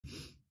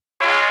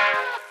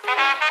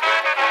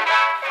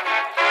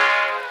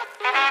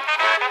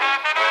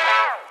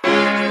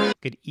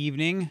Good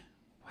evening.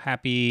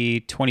 Happy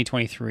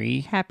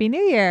 2023. Happy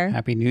New Year.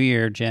 Happy New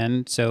Year,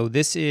 Jen. So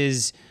this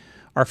is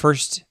our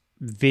first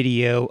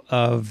video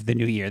of the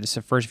new year. This is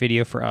the first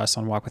video for us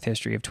on Walk with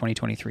History of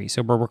 2023.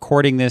 So we're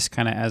recording this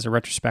kind of as a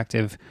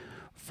retrospective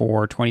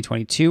for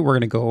 2022. We're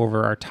going to go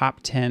over our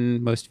top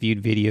 10 most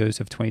viewed videos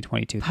of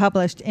 2022.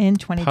 Published in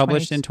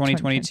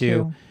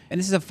 2022. And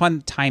this is a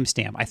fun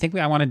timestamp. I think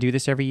I want to do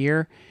this every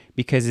year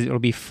because it'll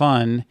be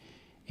fun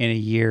in a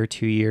year,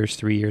 2 years,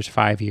 3 years,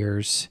 5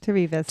 years to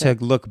revisit,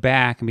 to look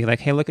back and be like,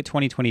 hey, look at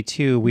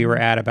 2022. We were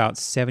at about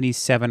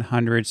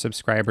 7,700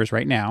 subscribers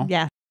right now.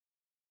 Yeah.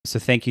 So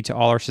thank you to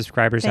all our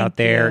subscribers out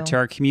there, to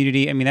our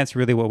community. I mean, that's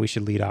really what we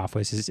should lead off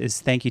with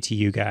is thank you to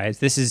you guys.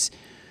 This is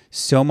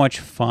so much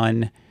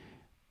fun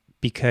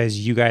because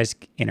you guys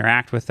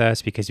interact with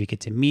us, because we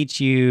get to meet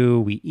you,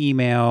 we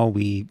email,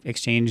 we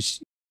exchange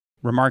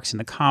remarks in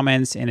the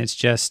comments, and it's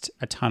just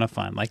a ton of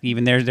fun. Like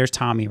even there's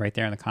Tommy right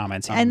there in the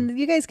comments. And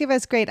you guys give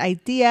us great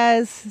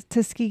ideas.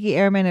 Tuskegee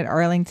Airmen at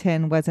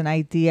Arlington was an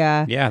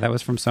idea. Yeah, that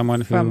was from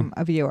someone from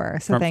a viewer.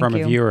 So thank you.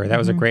 From a viewer. That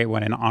was a great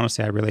one. And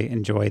honestly, I really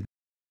enjoyed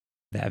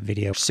that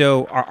video.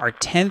 So our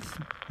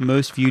 10th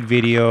most viewed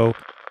video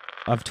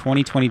of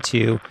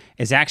 2022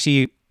 is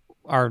actually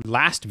our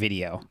last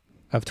video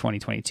of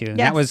 2022. And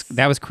yes.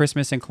 that was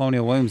Christmas in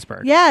Colonial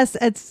Williamsburg. Yes,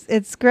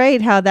 it's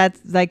great how that's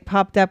like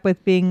popped up with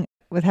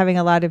having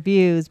a lot of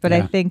views, but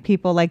I think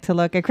people like to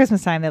look at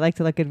Christmas time. They like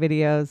to look at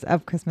videos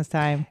of Christmas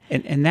time.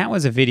 And that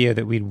was a video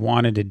that we'd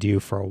wanted to do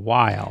for a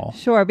while.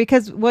 Sure,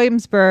 because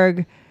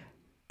Williamsburg,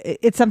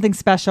 it's something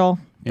special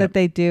that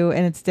they do,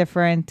 and it's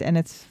different, and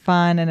it's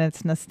fun, and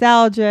it's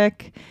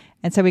nostalgic.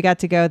 And so we got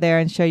to go there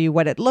and show you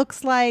what it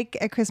looks like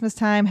at Christmas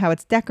time, how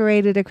it's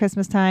decorated at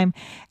Christmas time.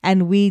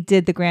 And we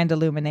did the grand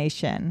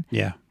illumination.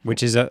 Yeah,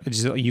 which is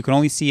you can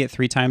only see it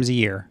 3 times a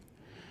year.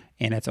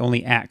 And it's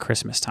only at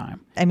Christmas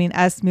time. I mean,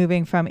 us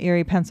moving from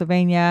Erie,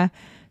 Pennsylvania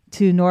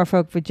to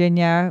Norfolk,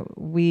 Virginia,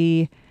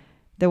 the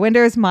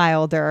winter is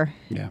milder.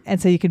 Yeah. And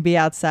so you can be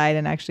outside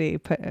and actually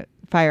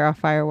fire off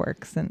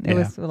fireworks. And it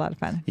was a lot of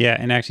fun. Yeah.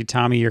 And actually,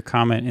 Tommy, your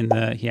comment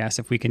he asked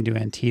if we can do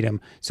Antietam.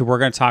 So we're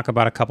going to talk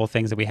about a couple of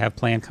things that we have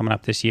planned coming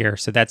up this year.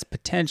 So that's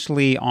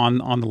potentially on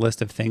the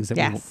list of things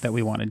that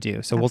we want to do. So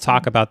Absolutely. We'll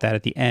talk about that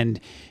at the end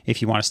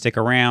if you want to stick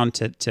around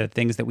to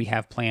things that we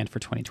have planned for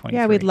 2023.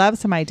 Yeah, we'd love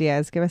some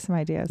ideas. Give us some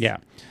ideas. Yeah.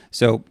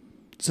 So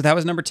that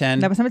was number 10.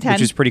 That was number 10.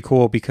 Which is pretty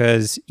cool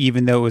because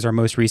even though it was our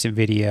most recent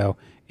video,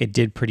 it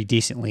did pretty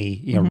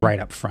decently, right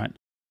up front.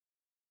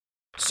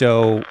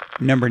 So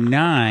number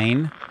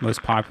 9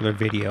 most popular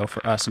video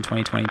for us in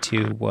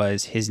 2022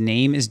 was His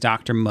Name is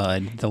Dr.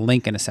 Mudd, the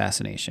Lincoln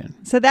assassination.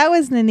 So that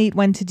was a neat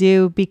one to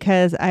do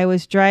because I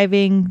was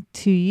driving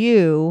to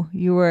you.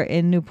 You were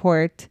in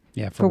Newport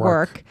for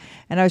work.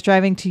 And I was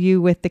driving to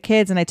you with the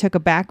kids, and I took a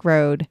back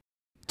road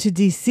to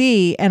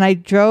DC, and I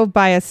drove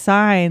by a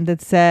sign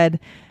that said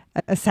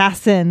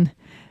assassin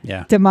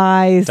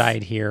demise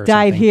died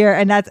here.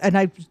 And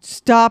I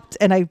stopped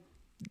and I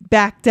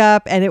backed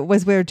up, and it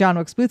was where John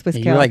Wilkes Booth was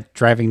killed. You're like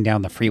driving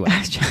down the freeway.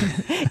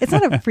 It's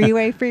not a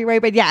freeway,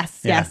 but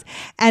yes.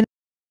 And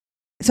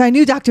so I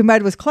knew Dr.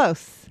 Mudd was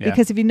close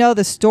because if you know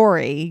the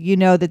story, you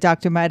know that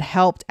Dr. Mudd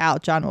helped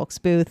out John Wilkes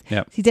Booth.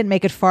 Yep. He didn't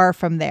make it far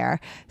from there.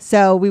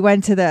 So we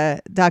went to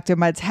the Dr.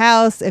 Mudd's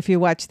house. If you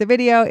watch the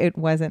video, it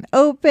wasn't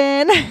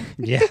open.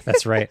 Yeah,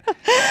 that's right.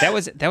 That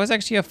was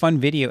actually a fun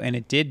video, and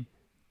it did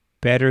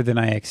better than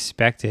I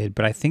expected,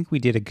 but I think we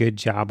did a good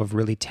job of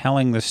really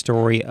telling the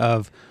story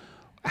of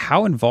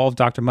how involved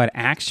Dr. Mudd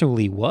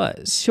actually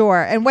was.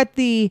 Sure. And what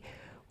the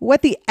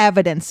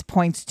evidence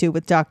points to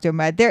with Dr.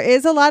 Mudd. There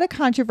is a lot of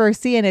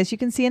controversy, and as you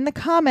can see in the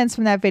comments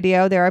from that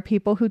video, there are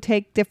people who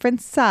take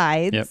different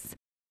sides. Yep.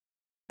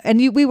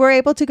 And we were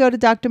able to go to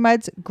Dr.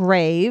 Mudd's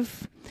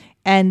grave,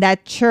 and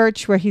that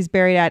church where he's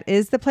buried at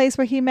is the place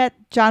where he met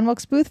John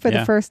Wilkes Booth for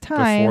the first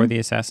time. Before the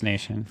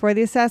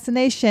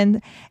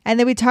assassination. And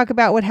then we talk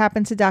about what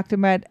happened to Dr.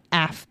 Mudd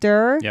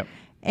after. Yep.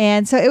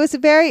 And so it was a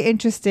very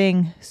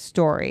interesting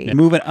story. And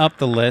moving up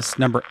the list,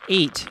 number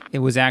 8, it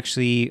was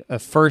actually a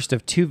first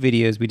of 2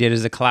 videos we did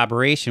as a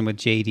collaboration with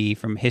JD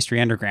from History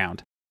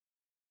Underground.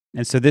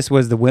 And so this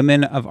was the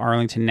Women of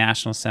Arlington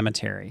National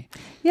Cemetery.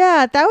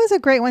 Yeah, that was a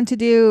great one to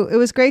do. It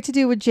was great to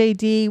do with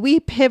JD. We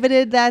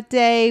pivoted that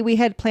day. We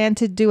had planned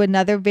to do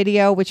another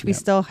video, which we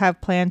still have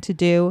planned to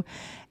do.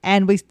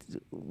 And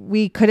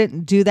we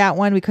couldn't do that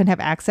one. We couldn't have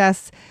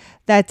access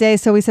that day.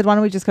 So we said, why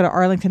don't we just go to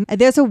Arlington?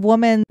 There's a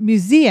woman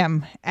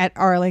museum at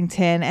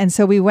Arlington. And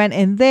so we went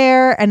in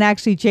there, and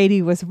actually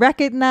JD was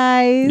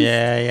recognized.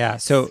 Yeah.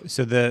 So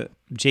the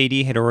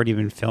JD had already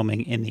been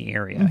filming in the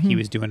area. Mm-hmm. He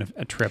was doing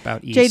a trip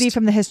out east. JD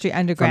from the History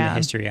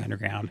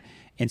Underground.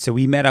 And so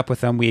we met up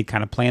with them. We had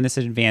kind of planned this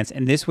in advance.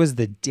 And this was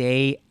the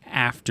day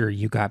after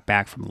you got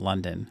back from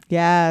London.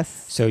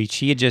 Yes. So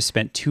she had just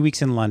spent 2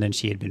 weeks in London.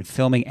 She had been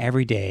filming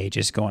every day,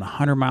 just going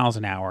 100 miles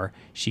an hour.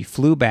 She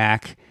flew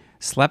back,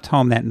 slept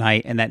home that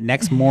night, and that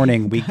next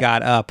morning we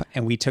got up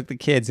and we took the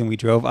kids and we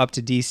drove up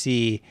to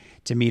DC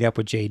to meet up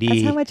with JD.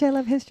 That's how much I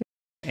love history.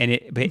 And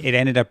it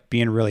ended up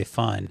being really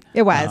fun.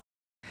 It was.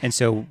 And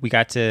so we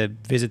got to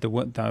visit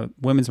the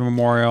Women's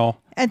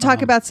Memorial. And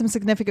talk about some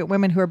significant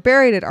women who are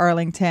buried at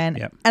Arlington.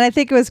 Yep. And I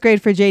think it was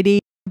great for JD.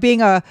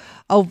 Being a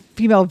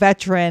female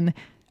veteran,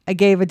 I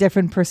gave a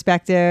different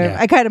perspective. Yeah.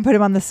 I kind of put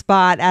him on the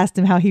spot, asked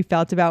him how he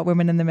felt about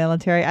women in the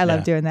military. I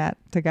love doing that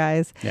to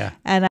guys. Yeah.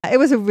 And it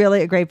was a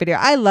great video.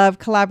 I love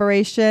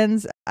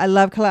collaborations. I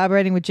love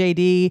collaborating with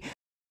JD.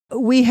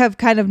 We have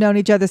kind of known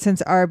each other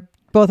since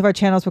both of our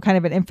channels were kind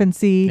of in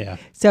infancy. Yeah.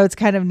 So it's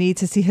kind of neat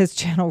to see his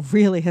channel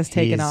really has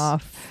taken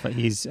off.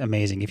 He's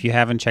amazing. If you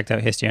haven't checked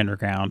out History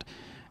Underground,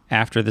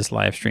 after this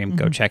live stream,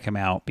 go check him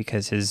out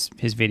because his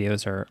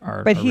videos are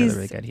really,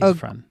 really good. He's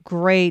fun.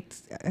 Great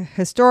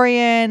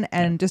historian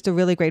and just a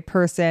really great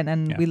person,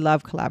 and we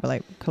love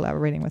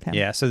collaborating with him.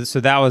 Yeah, so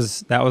that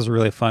was a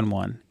really fun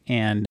one.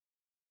 And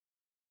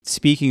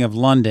speaking of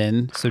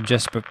London, so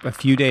just a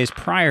few days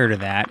prior to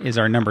that is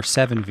our number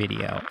 7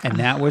 video, and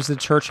that was the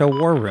Churchill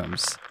War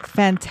Rooms.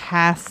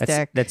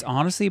 Fantastic. That's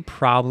honestly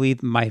probably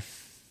my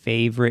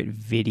favorite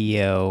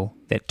video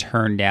that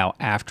turned out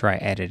after I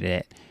edited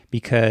it,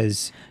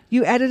 because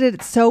you edited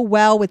it so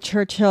well with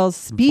Churchill's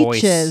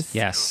speeches. Voice,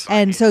 yes.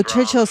 And so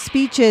Churchill's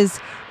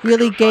speeches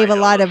really gave a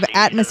lot of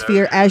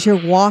atmosphere as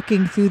you're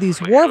walking through these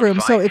war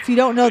rooms. So if you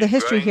don't know the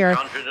history here,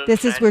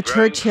 this is where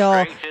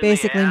Churchill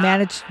basically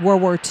managed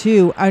World War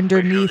II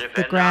underneath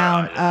the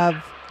ground of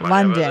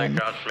London,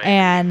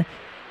 and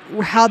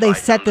how they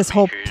set this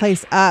whole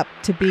place up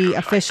to be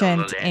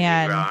efficient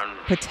and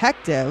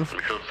protective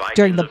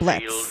during the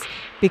Blitz.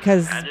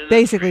 Because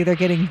basically they're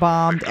getting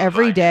bombed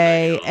every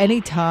day,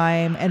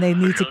 anytime, and they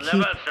need to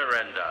keep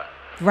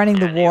running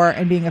the war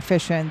and being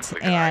efficient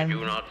and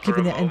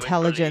keeping the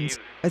intelligence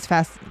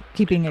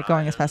keeping it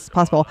going as fast as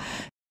possible.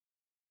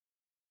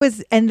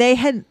 And they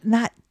had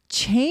not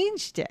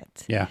changed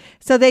it. Yeah.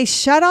 So they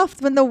shut off,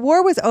 when the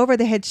war was over,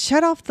 they had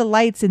shut off the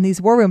lights in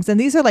these war rooms, and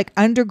these are like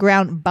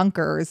underground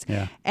bunkers.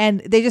 Yeah. And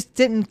they just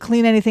didn't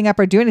clean anything up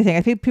or do anything.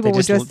 I think people they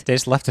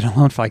just left it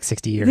alone for like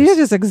 60 years. They were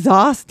just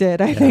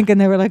exhausted, I think, and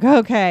they were like,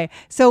 okay.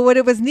 So what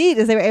it was neat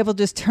is they were able to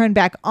just turn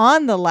back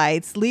on the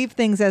lights, leave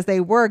things as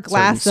they were,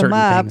 glass them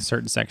up,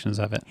 certain sections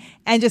of it,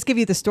 and just give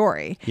you the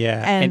story.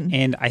 Yeah.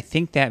 And I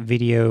think that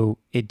video,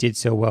 it did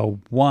so well,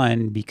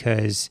 one,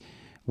 because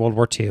World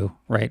War II,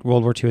 right?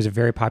 World War II is a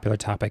very popular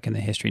topic in the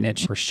history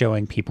niche. We're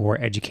showing people, we're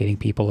educating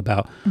people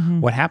about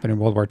what happened in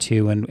World War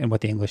II and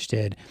what the English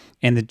did.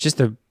 And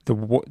the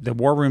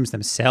war rooms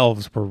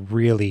themselves were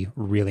really,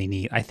 really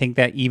neat. I think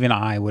that even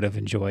I would have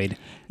enjoyed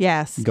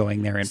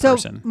going there in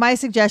person. So my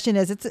suggestion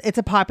is it's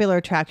a popular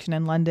attraction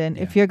in London.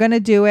 Yeah. If you're going to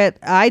do it,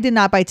 I did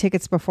not buy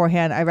tickets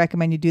beforehand. I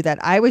recommend you do that.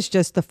 I was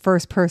just the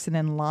first person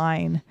in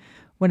line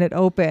when it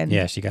opened.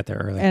 Yeah, she got there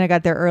early. And I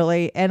got there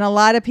early. And a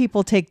lot of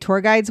people take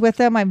tour guides with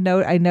them. I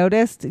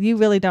noticed you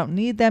really don't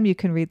need them. You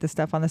can read the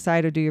stuff on the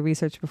side or do your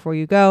research before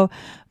you go.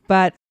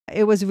 But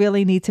it was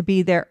really neat to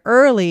be there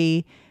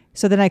early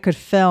so then I could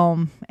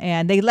film.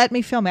 And they let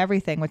me film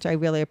everything, which I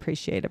really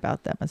appreciate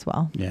about them as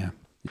well. Yeah.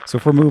 So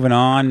if we're moving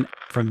on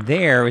from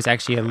there, it was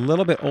actually a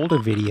little bit older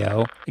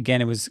video.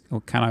 Again, it was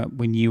kind of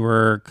when you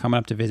were coming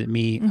up to visit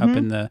me up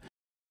in the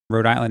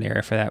Rhode Island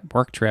area for that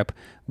work trip,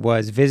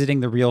 was visiting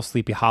the real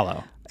Sleepy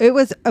Hollow. It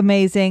was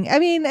amazing. I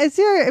mean, if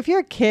you're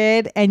a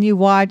kid and you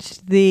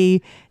watched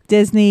the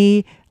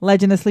Disney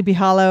Legend of Sleepy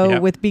Hollow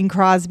with Bing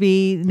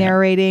Crosby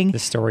narrating the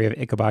story of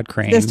Ichabod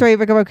Crane. The story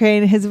of Ichabod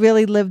Crane has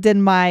really lived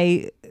in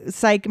my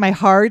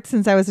heart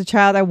since I was a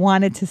child. I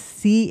wanted to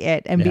see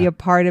it and be a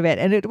part of it.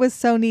 And it was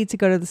so neat to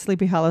go to the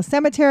Sleepy Hollow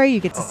Cemetery. You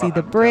get to see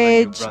the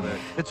bridge,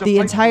 the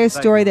entire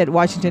story that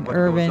Washington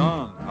Irving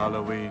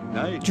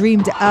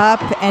dreamed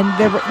up. And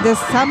there's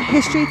some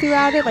history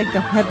throughout it, like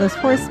the Headless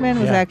Horseman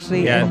was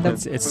actually in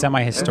it's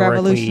semi-historically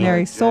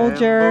Revolutionary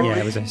Soldier. Yeah,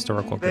 it was a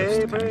historical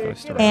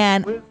ghost story.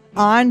 And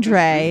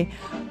Andre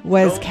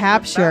was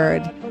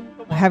captured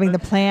having the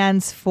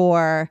plans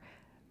for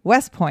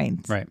West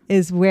Point,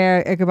 is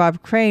where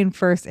Ichabod Crane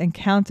first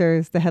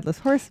encounters the Headless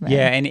Horseman.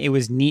 Yeah, and it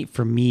was neat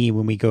for me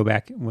when we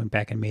went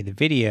back and made the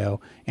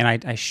video, and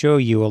I show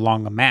you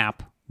along a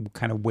map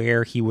kind of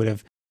where he would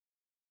have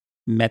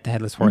met the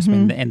Headless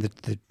Horseman and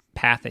the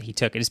path that he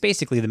took. It's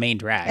basically the main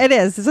drag. It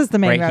is. This is the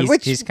main road,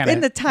 which he's kinda, in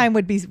the time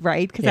would be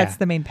right because that's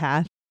the main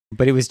path.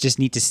 But it was just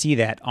neat to see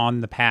that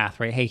on the path,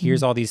 right? Hey,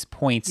 here's all these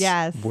points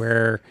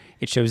where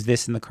it shows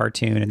this in the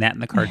cartoon and that in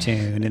the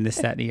cartoon and this,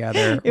 that, and the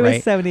other. It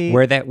was so neat.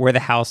 Where the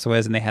house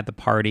was and they had the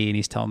party and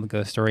he's telling the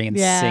ghost story and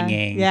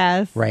singing.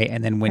 Yes. Right.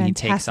 And then when he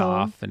takes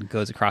off and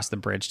goes across the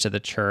bridge to the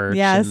church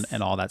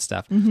and all that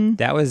stuff.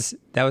 That was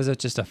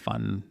just a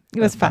fun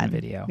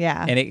video.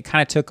 Yeah. And it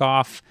kind of took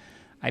off.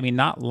 I mean,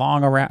 not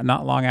long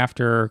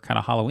after kind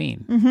of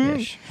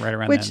Halloween-ish, right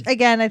around Which, then.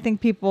 Again, I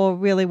think people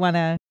really want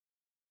to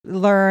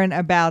learn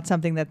about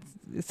something that's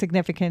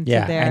significant to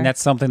their and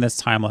that's something that's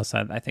timeless.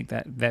 I think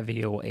that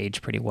video will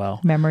age pretty well.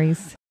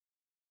 Memories.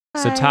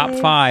 So top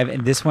 5,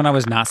 and this one I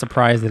was not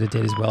surprised that it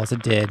did as well as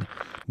it did,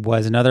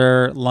 was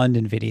another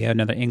London video,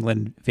 another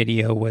England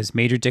video, was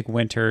Major Dick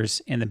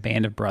Winters and the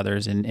Band of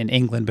Brothers in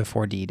England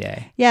before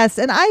D-Day. Yes,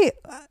 and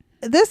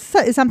this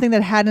is something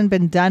that hadn't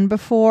been done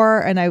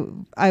before, and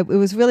it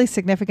was really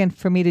significant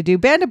for me to do.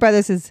 Band of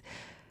Brothers has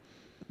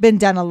been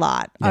done a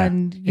lot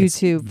on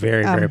YouTube. It's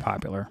very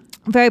popular.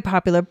 Very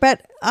popular.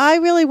 But I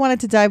really wanted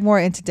to dive more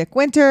into Dick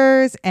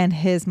Winters and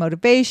his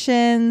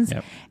motivations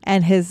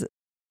and his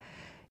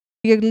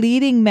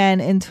leading men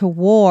into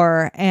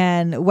war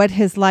and what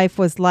his life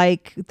was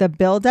like, the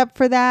buildup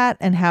for that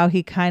and how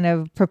he kind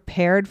of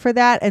prepared for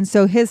that. And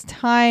so his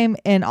time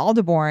in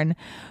Aldeborn,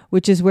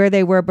 which is where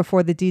they were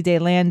before the D-Day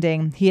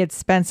landing, he had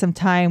spent some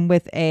time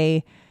with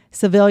a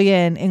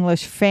civilian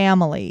English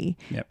family.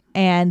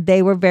 And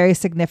they were very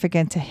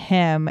significant to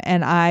him.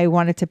 And I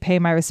wanted to pay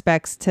my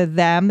respects to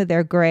them,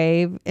 their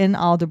grave in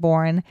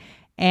Aldeborn,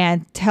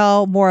 and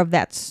tell more of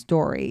that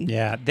story.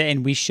 Yeah.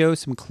 And we show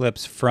some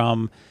clips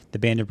from the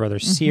Band of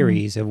Brothers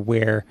series of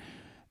where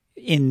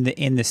in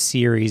the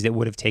series that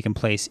would have taken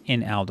place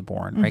in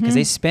Aldeborn, right? Because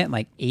they spent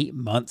like 8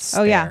 months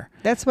there.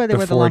 That's where they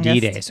were the longest.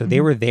 Before D-Day. So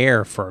they were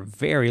there for a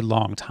very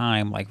long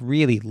time, like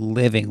really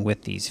living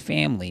with these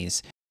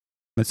families.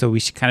 And so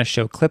we kind of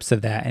show clips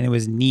of that. And it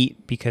was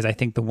neat because I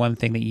think the one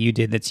thing that you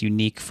did that's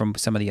unique from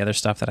some of the other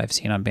stuff that I've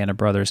seen on Band of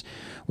Brothers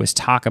was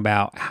talk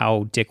about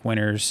how Dick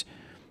Winters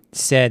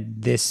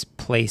said this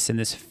place and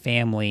this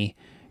family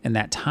and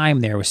that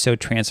time there was so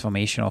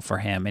transformational for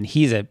him. And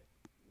he's a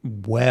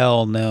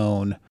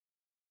well-known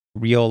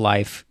real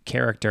life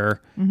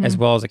character as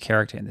well as a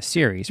character in the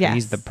series. Yes.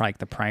 He's the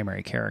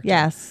primary character.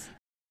 Yes.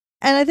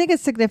 And I think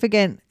it's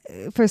significant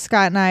for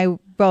Scott and I,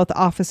 both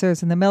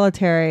officers in the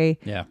military,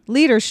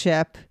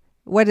 leadership.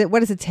 What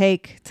does it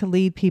take to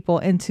lead people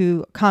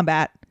into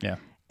combat? Yeah.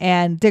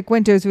 And Dick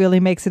Winters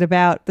really makes it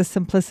about the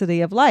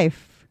simplicity of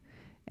life.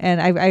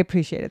 And I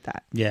appreciated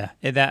that. Yeah,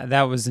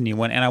 that was a new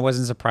one. And I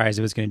wasn't surprised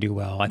it was going to do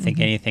well. I think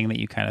anything that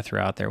you kind of threw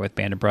out there with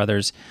Band of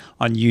Brothers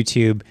on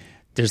YouTube,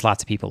 there's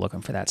lots of people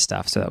looking for that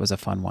stuff. So that was a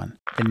fun one.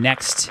 The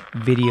next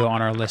video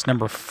on our list,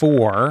 number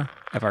 4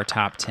 of our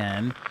top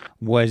 10,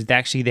 was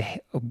actually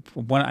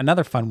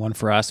another fun one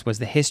for us was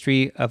the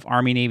history of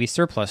Army Navy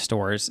surplus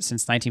stores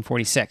since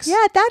 1946.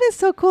 Yeah, that is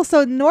so cool.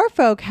 So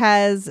Norfolk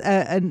has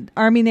an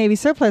Army Navy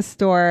surplus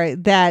store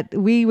that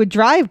we would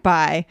drive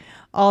by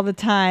all the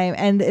time.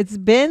 And it's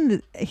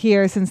been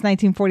here since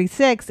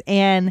 1946.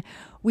 And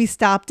we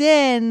stopped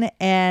in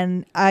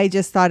and I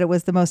just thought it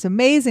was the most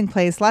amazing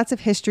place. Lots of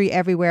history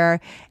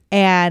everywhere.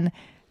 And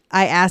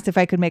I asked if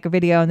I could make a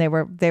video and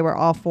they were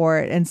all for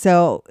it. And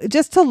so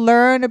just to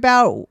learn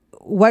about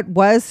what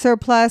was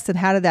surplus and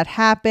how did that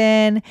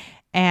happen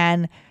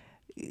and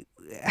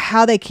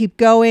how they keep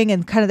going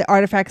and kind of the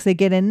artifacts they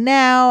get in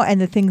now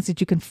and the things that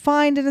you can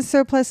find in a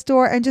surplus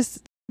store and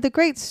just the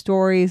great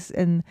stories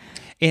and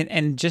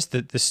just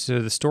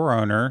the store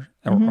owner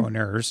or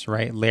owners,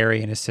 right? Larry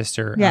and his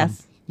sister,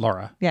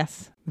 Laura.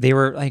 Yes. They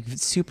were like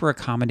super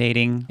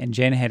accommodating, and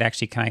Jen had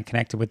actually kind of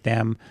connected with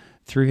them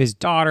through his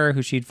daughter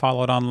who she'd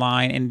followed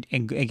online.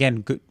 And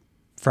again,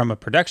 from a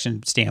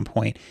production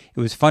standpoint, it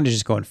was fun to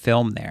just go and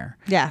film there.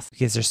 Yes.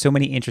 Because there's so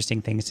many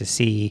interesting things to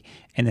see.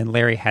 And then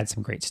Larry had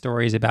some great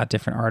stories about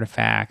different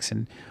artifacts,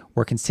 and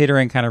we're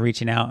considering kind of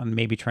reaching out and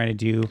maybe trying to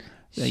do,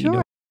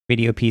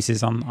 video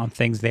pieces on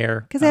things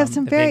there. Because they have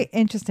some very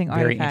interesting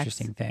artifacts. Very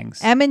interesting things.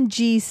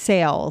 M&G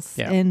Sales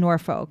in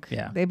Norfolk.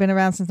 Yeah. They've been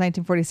around since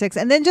 1946.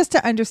 And then just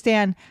to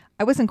understand,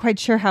 I wasn't quite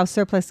sure how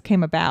surplus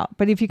came about,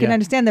 but if you can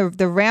understand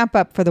the ramp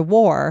up for the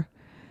war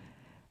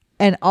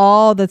and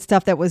all the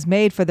stuff that was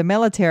made for the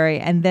military,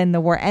 and then the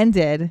war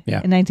ended in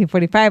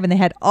 1945 and they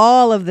had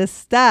all of this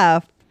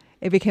stuff,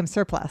 it became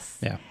surplus.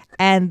 Yeah.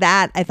 And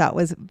that I thought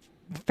was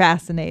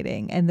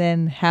fascinating. And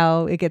then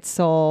how it gets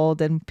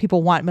sold and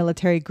people want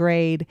military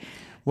grade.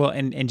 Well,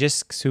 and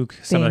just who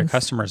some of their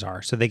customers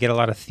are. So they get a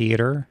lot of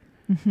theater,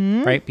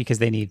 right? Because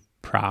they need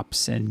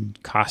props and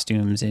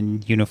costumes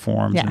and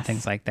uniforms and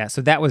things like that.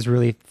 So that was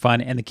really fun.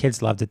 And the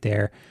kids loved it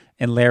there.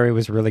 And Larry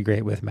was really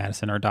great with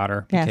Madison, our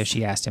daughter, because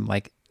she asked him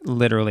like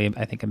literally,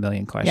 I think, a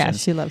million questions. Yeah,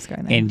 she loves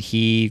going there. And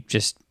he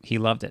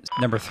loved it.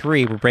 Number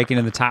 3, we're breaking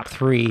in the top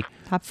 3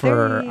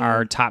 for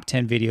our top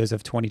 10 videos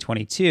of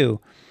 2022.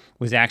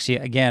 Was actually,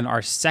 again,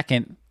 our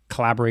second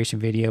collaboration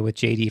video with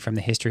JD from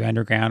the History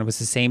Underground. It was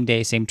the same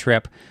day, same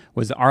trip,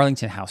 was the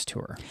Arlington House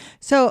Tour.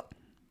 So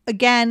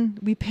again,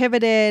 we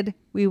pivoted.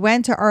 We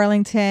went to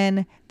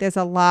Arlington. There's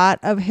a lot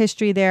of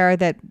history there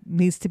that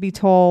needs to be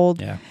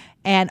told. Yeah.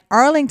 And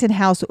Arlington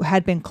House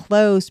had been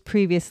closed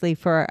previously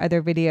for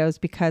other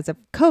videos because of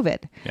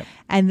COVID. Yep.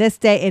 And this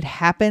day it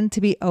happened to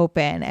be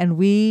open. And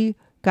we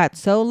got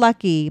so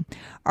lucky.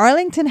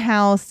 Arlington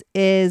House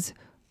is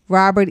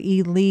Robert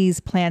E.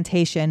 Lee's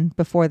plantation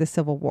before the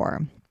Civil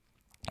War.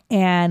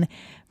 And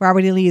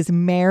Robert E. Lee is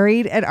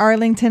married at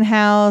Arlington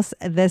House.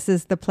 This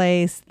is the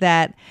place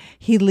that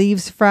he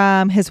leaves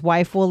from. His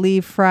wife will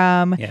leave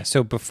from. Yeah,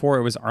 so before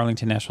it was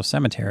Arlington National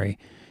Cemetery,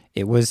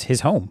 it was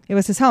his home. It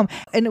was his home.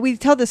 And we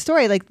tell the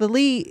story, like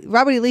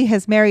Robert E. Lee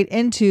has married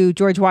into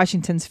George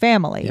Washington's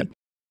family. Yep.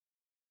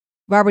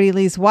 Robert E.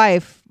 Lee's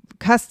wife,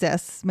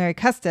 Mary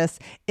Custis,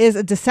 is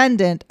a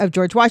descendant of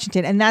George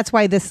Washington. And that's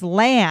why this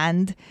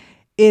land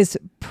is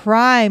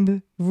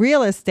prime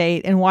real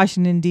estate in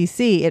Washington,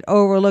 D.C. It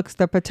overlooks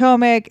the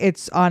Potomac.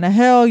 It's on a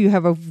hill. You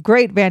have a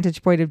great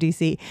vantage point of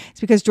D.C.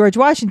 It's because George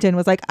Washington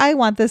was like, I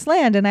want this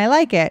land and I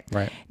like it.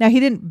 Right. Now, he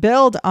didn't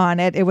build on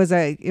it. It was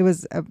an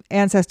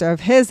ancestor of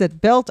his that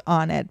built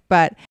on it,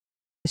 but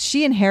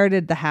she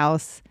inherited the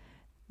house.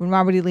 When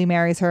Robert E. Lee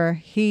marries her,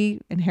 he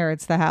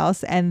inherits the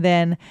house, and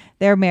then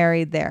they're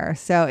married there.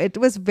 So it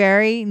was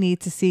very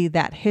neat to see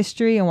that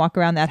history and walk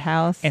around that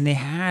house. And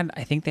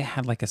I think they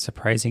had like a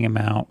surprising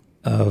amount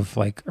of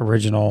like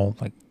original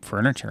like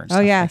furniture and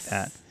stuff like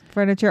that.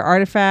 Furniture,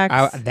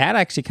 artifacts. That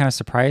actually kind of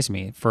surprised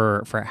me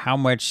for how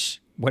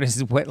much, what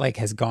like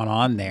has gone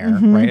on there,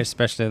 right?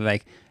 Especially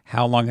like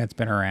how long it's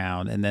been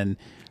around, and then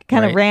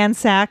kind of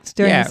ransacked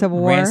during the Civil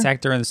War.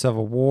 Ransacked during the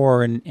Civil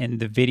War, and in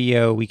the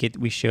video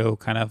we show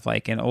kind of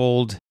like an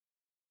old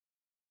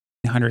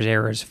 1800s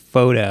era's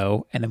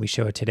photo, and then we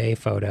show a today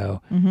photo,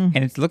 and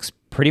it looks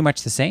pretty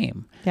much the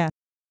same. Yeah.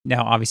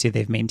 Now, obviously,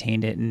 they've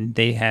maintained it, and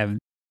they have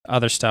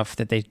other stuff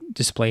that they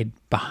displayed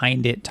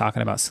behind it,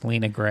 talking about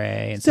Selena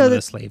Gray and some of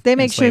the slave. They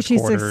make sure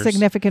she's a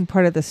significant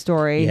part of the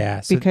story.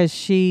 Yeah, because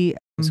she.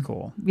 It's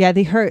cool. Yeah,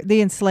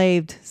 the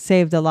enslaved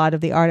saved a lot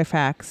of the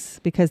artifacts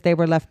because they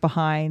were left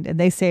behind, and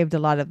they saved a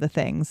lot of the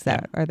things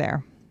that are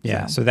there.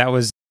 Yeah, so that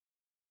was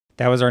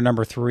our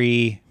number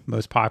 3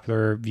 most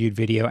popular viewed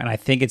video, and I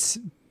think it's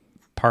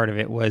part of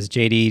it was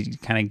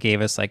JD kind of gave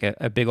us like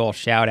a big old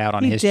shout out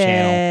on his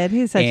channel.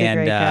 He's such a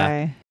great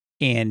guy,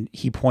 and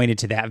he pointed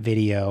to that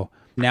video.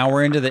 Now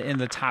we're in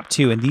the top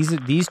 2, and these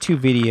 2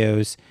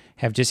 videos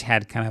have just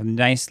had kind of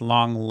nice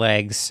long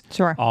legs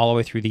all the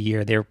way through the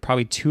year. They're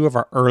probably 2 of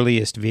our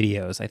earliest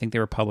videos. I think they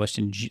were published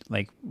in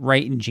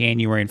right in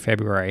January and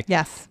February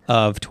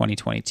of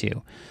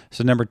 2022.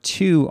 So number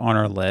 2 on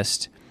our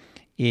list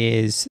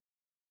is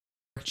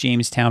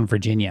Jamestown,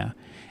 Virginia.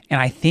 And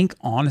I think,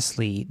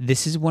 honestly,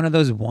 this is one of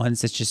those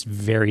ones that's just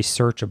very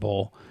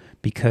searchable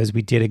because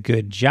we did a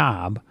good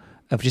job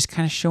of just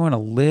kind of showing a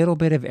little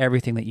bit of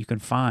everything that you can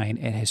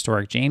find at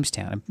historic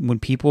Jamestown. When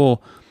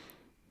people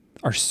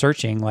are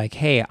searching like,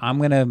 hey, I'm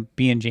going to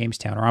be in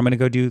Jamestown, or I'm going to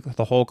go do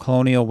the whole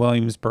Colonial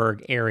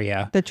Williamsburg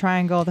area. The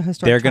triangle, the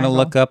historic They're going to triangle.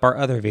 look up our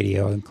other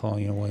video in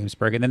Colonial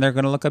Williamsburg, and then they're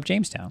going to look up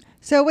Jamestown.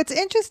 So what's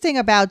interesting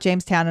about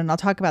Jamestown, and I'll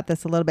talk about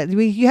this a little bit,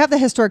 you have the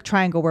historic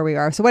triangle where we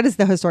are. So what is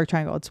the historic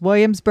triangle? It's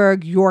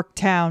Williamsburg,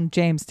 Yorktown,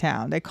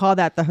 Jamestown. They call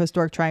that the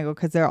historic triangle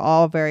because they're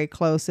all very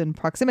close in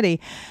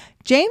proximity.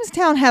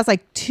 Jamestown has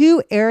like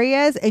 2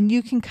 areas, and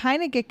you can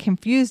kind of get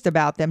confused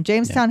about them.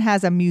 Jamestown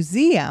has a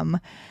museum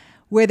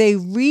where they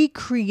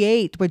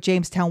recreate what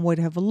Jamestown would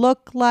have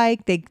looked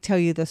like. They tell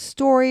you the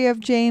story of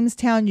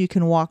Jamestown. You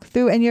can walk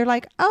through and you're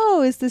like,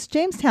 oh, is this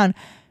Jamestown?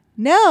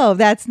 No,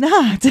 that's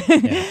not.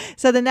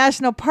 So the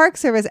National Park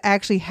Service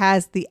actually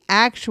has the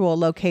actual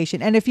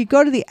location. And if you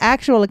go to the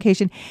actual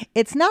location,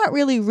 it's not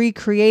really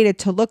recreated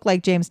to look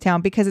like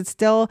Jamestown because it's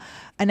still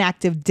an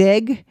active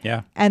dig.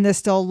 Yeah. And they're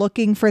still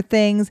looking for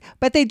things.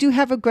 But they do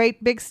have a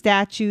great big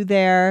statue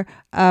there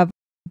of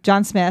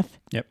John Smith.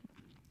 Yep.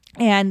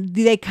 And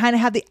they kind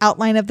of have the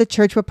outline of the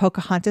church where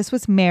Pocahontas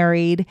was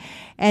married.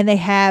 And they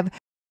have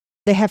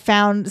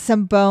found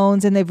some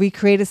bones, and they've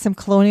recreated some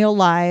colonial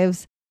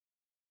lives.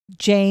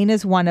 Jane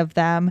is one of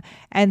them.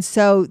 And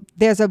so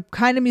there's a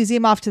kind of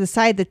museum off to the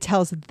side that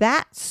tells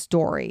that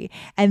story.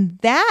 And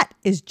that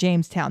is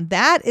Jamestown.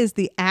 That is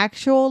the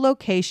actual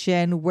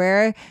location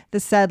where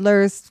the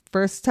settlers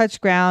first touch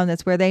ground.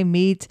 That's where they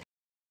meet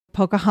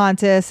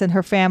Pocahontas and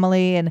her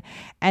family.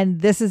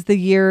 And this is the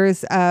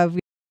years of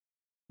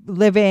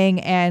living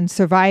and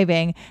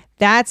surviving.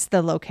 That's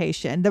the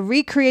location. The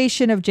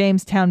recreation of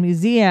Jamestown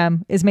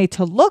Museum is made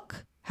to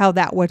look how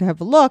that would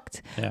have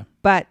looked,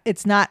 but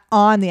it's not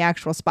on the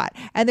actual spot.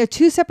 And they're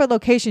 2 separate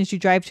locations you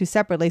drive to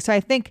separately. So I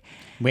think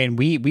when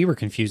we were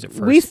confused at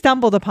first. We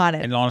stumbled upon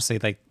it. And honestly,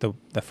 like the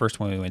first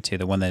one we went to,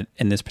 the one that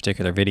in this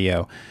particular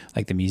video,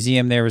 like the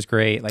museum there was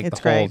great. Like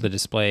the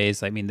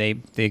displays. I mean,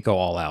 they go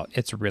all out.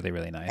 It's really,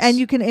 really nice. And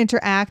you can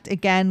interact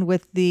again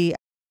with the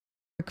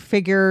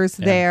figures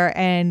there,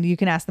 and you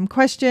can ask them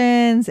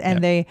questions,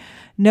 and they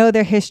know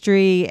their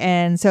history,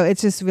 and so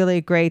it's just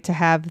really great to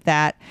have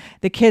that.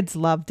 The kids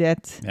loved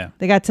it.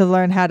 They got to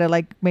learn how to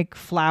like make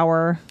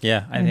flour.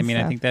 I mean,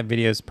 I think that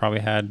video's probably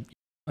had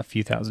a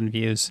few thousand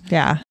views.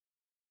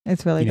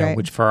 It's really great.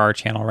 Which for our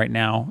channel right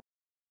now,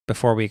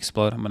 before we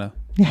explode, I'm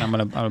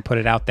gonna put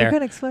it out there. We're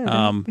gonna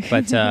explode.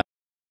 But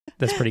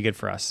that's pretty good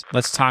for us.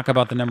 Let's talk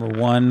about the number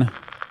 1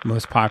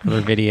 most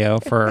popular video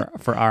for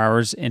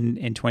ours in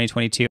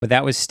 2022. But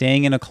that was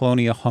staying in a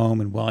colonial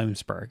home in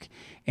Williamsburg.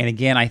 And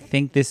again, I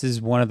think this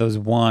is one of those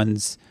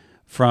ones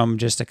from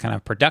just a kind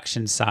of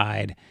production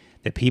side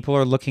that people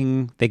are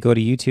looking, they go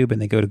to YouTube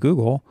and they go to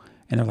Google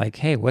and they're like,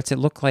 hey, what's it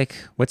look like?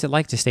 What's it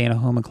like to stay in a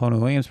home in Colonial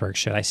Williamsburg?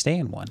 Should I stay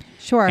in one?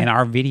 Sure. And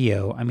our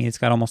video, I mean, it's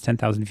got almost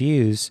 10,000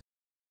 views.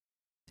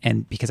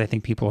 And because I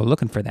think people are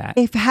looking for that.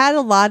 I've had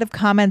a lot of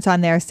comments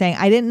on there saying,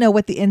 I didn't know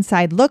what the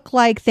inside looked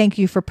like. Thank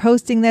you for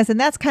posting this. And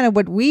that's kind of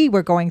what we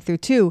were going through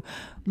too,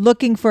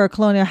 looking for a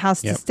colonial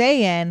house to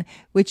stay in,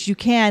 which you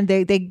can.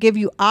 They give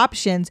you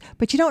options,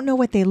 but you don't know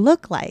what they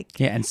look like.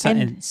 Yeah,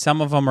 and some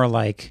of them are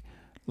like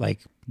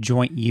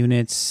joint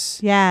units.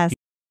 Yes.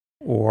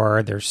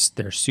 Or they're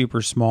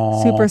super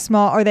small. Super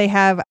small. Or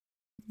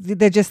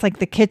they're just like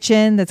the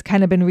kitchen that's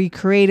kind of been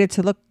recreated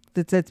to look,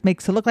 that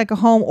makes it look like a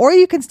home. Or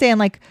you can stay in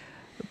like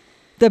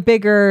the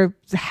bigger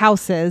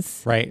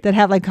houses that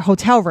have like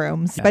hotel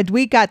rooms, but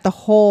we got the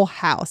whole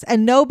house,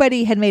 and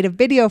nobody had made a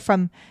video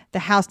from the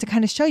house to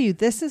kind of show you,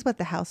 this is what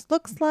the house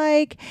looks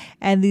like,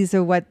 and these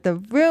are what the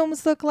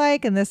rooms look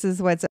like, and this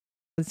is what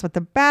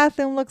the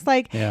bathroom looks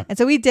like. And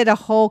so we did a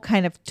whole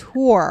kind of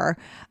tour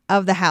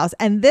of the house,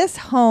 and this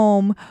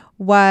home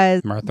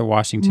was Martha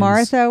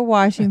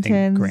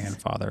Washington's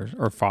grandfathers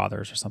or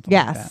fathers or something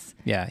like that.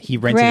 Yeah, he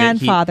rented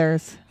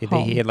grandfather's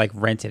home. He had like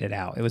rented it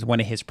out. It was one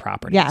of his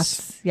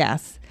properties.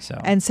 Yes.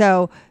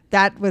 So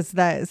that was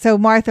so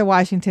Martha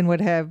Washington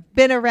would have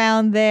been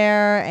around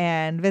there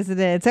and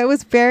visited. So it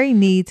was very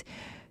neat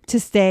to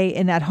stay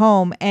in that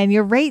home, and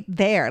you're right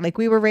there. Like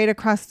we were right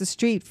across the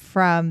street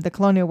from the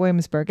Colonial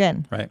Williamsburg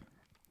Inn. Right.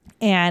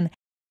 And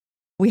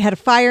we had a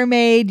fire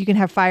made. You can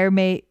have fire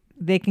made.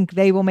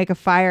 They will make a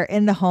fire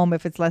in the home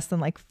if it's less than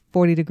like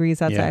 40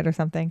 degrees outside or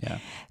something. Yeah.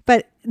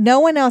 But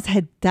no one else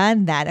had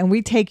done that. And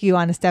we take you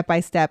on a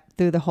step-by-step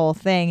through the whole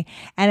thing.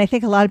 And I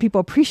think a lot of people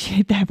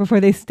appreciate that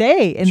before they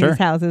stay in these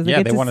houses.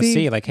 They want to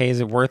see like, hey, is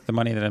it worth the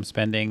money that I'm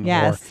spending?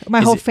 Yes. Or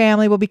my whole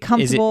family will be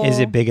comfortable. Is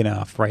it big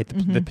enough, right?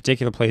 The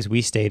particular place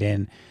we stayed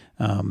in,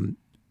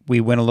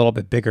 we went a little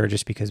bit bigger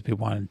just because we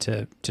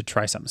wanted to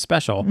try something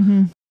special.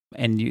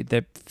 And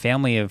the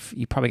family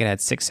you probably could have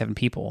had 6-7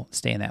 people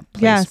stay in that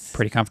place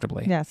pretty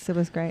comfortably. Yes, it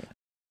was great.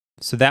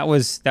 So that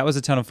was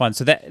a ton of fun.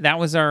 So that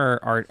was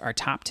our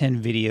top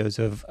 10 videos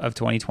of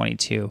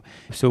 2022.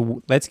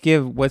 So let's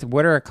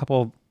what are a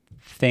couple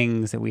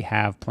things that we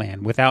have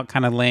planned without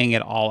kind of laying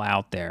it all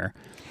out there.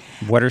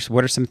 What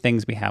are some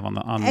things we have on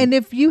and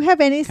if you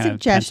have any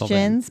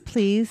suggestions,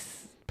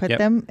 please put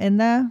them in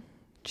the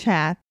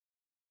chat.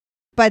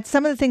 But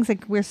some of the things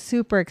like we're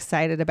super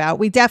excited about,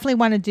 we definitely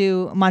want to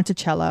do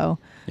Monticello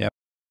up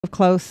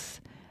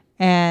close,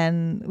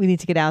 and we need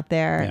to get out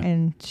there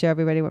and show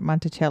everybody what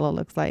Monticello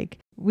looks like.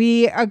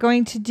 We are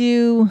going to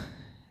do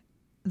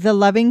the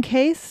Loving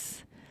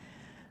case.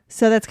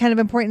 So that's kind of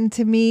important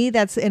to me.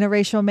 That's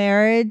interracial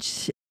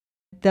marriage.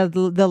 The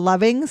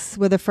Lovings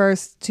were the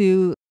first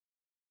to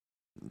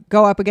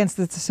go up against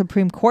the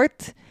Supreme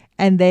Court.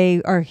 And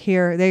they are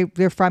here.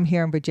 They're from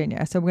here in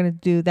Virginia. So we're going to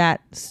do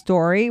that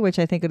story, which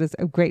I think it is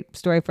a great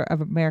story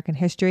of American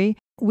history.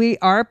 We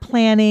are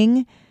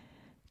planning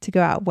to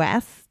go out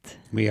west.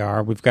 We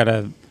are. We've got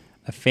a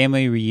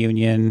family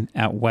reunion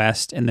out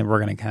west, and then we're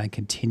going to kind of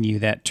continue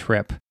that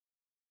trip.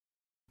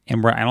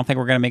 And I don't think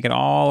we're going to make it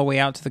all the way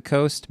out to the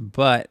coast,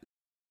 but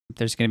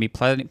there's going to be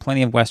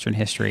plenty of Western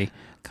history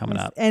coming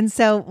up. And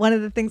so one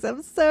of the things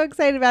I'm so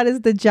excited about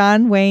is the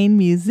John Wayne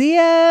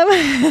Museum.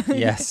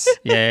 Yes.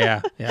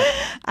 Yeah.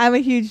 I'm a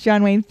huge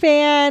John Wayne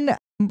fan.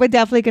 We're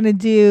definitely going to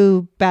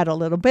do Battle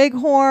Little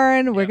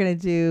Bighorn. We're going to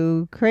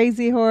do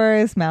Crazy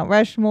Horse, Mount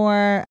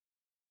Rushmore.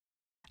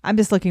 I'm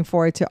just looking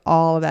forward to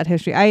all of that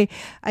history. I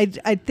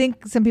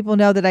think some people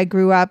know that I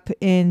grew up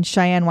in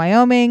Cheyenne,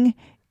 Wyoming,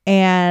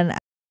 and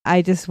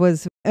I just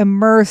was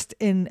immersed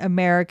in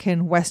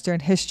American Western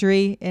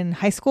history in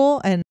high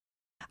school, and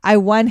I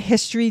won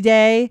History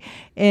Day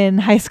in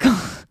high school.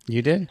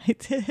 You did? I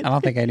did. I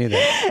don't think I knew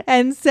that.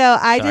 And so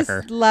I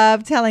just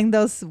love telling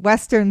those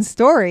Western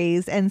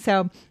stories. And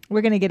so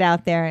we're going to get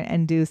out there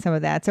and do some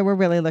of that. So we're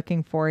really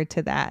looking forward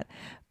to that.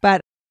 But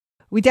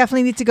we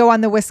definitely need to go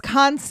on the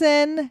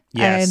Wisconsin.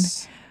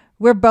 Yes. And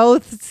we're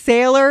both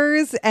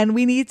sailors, and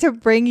we need to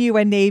bring you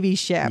a Navy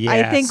ship. Yeah,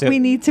 I think we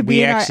need to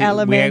be in our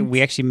element.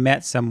 We actually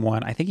met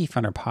someone. I think he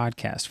found our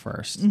podcast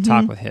first,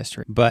 Talk with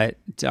History. But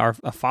a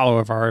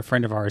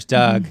friend of ours,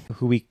 Doug,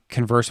 who we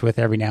converse with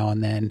every now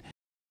and then,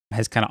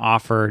 has kind of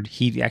offered.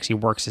 He actually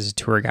works as a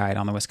tour guide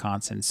on the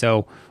Wisconsin.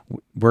 So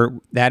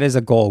that is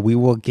a goal. We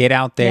will get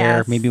out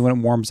there, maybe when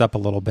it warms up a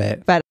little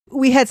bit. But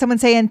we had someone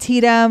say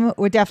Antietam.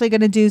 We're definitely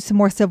going to do some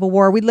more Civil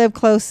War. We live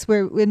close.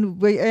 We're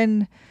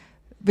in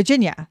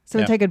Virginia, so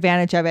we'll take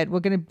advantage of it. We're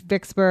going to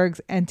Vicksburg,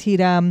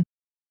 Antietam.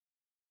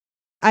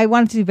 I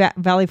wanted to do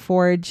Valley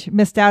Forge.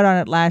 Missed out on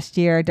it last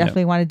year.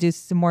 Definitely want to do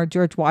some more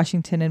George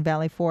Washington and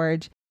Valley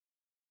Forge.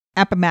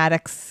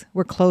 Appomattox.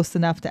 We're close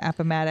enough to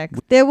Appomattox.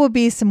 There will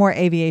be some more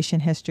aviation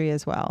history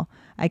as well.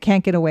 I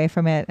can't get away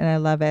from it, and I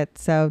love it.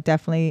 So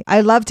definitely,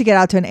 I love to get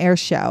out to an air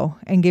show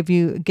and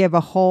give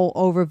a whole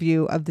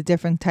overview of the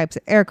different types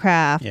of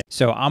aircraft. Yeah.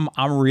 So I'm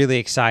really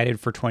excited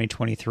for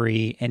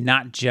 2023, and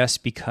not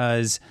just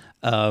because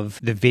of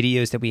the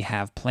videos that we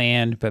have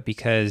planned, but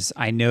because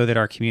I know that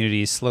our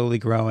community is slowly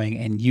growing,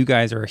 and you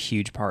guys are a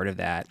huge part of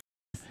that.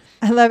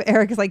 I love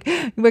Eric's like,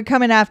 we're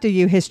coming after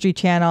you, History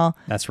Channel.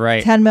 That's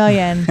right. 10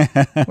 million.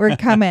 We're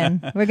coming.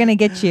 We're going to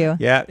get you.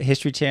 Yeah,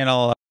 History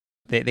Channel.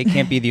 They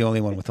can't be the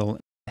only one with a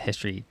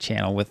history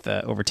channel with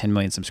over 10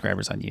 million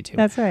subscribers on YouTube.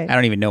 That's right. I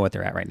don't even know what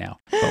they're at right now,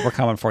 but we're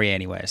coming for you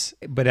anyways.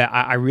 But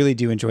I really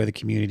do enjoy the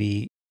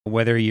community.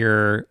 Whether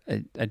you're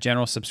a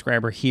general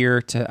subscriber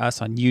here to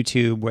us on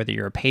YouTube, whether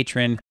you're a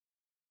patron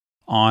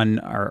on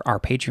our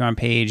Patreon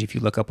page, if you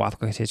look up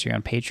Waffle History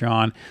on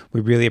Patreon, we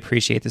really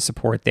appreciate the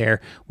support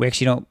there. We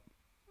actually don't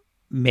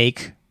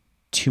make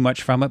too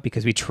much from it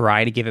because we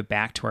try to give it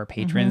back to our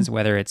patrons,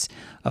 whether it's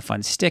a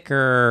fun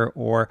sticker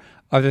or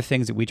other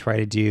things that we try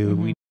to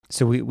do.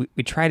 So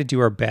we try to do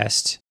our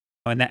best.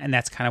 And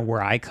that's kind of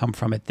where I come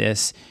from at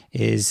this,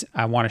 is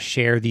I want to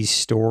share these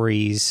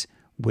stories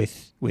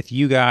with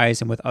you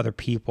guys and with other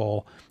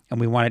people, and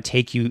we want to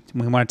take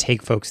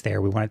folks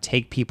there. We want to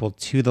take people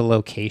to the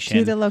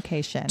location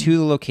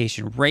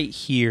right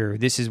here.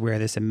 This is where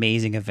this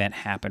amazing event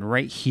happened.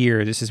 Right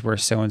here, this is where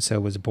so-and-so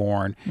was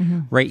born.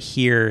 Right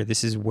here,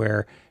 this is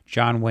where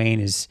John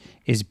Wayne is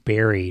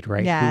buried,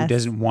 right? Yes. Who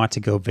doesn't want to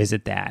go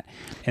visit that?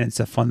 And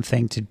it's a fun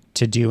thing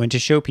to do and to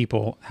show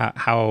people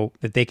how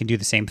that they can do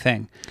the same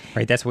thing,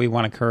 right? That's what we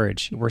want to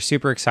encourage. We're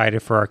super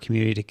excited for our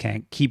community to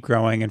kind of keep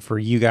growing, and for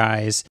you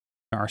guys,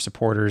 our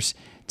supporters,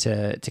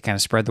 to kind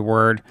of spread the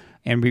word.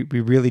 And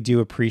we really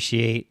do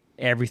appreciate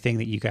everything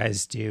that you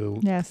guys do.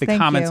 Yes, the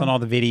comments on all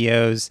the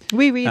videos.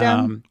 We read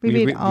them.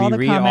 We read all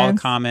the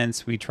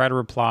comments. We try to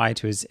reply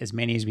to as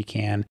many as we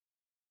can.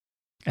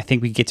 I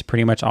think we get to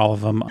pretty much all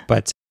of them,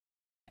 but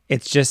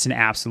it's just an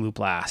absolute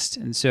blast.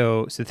 And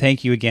so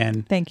thank you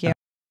again. Thank you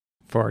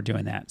for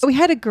doing that. We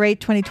had a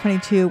great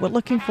 2022. We're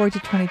looking forward to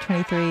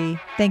 2023.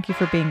 Thank you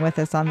for being with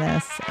us on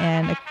this.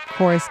 And of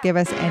course, give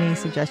us any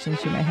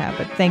suggestions you may have.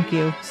 But thank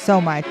you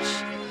so much.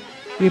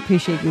 We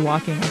appreciate you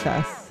walking with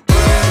us.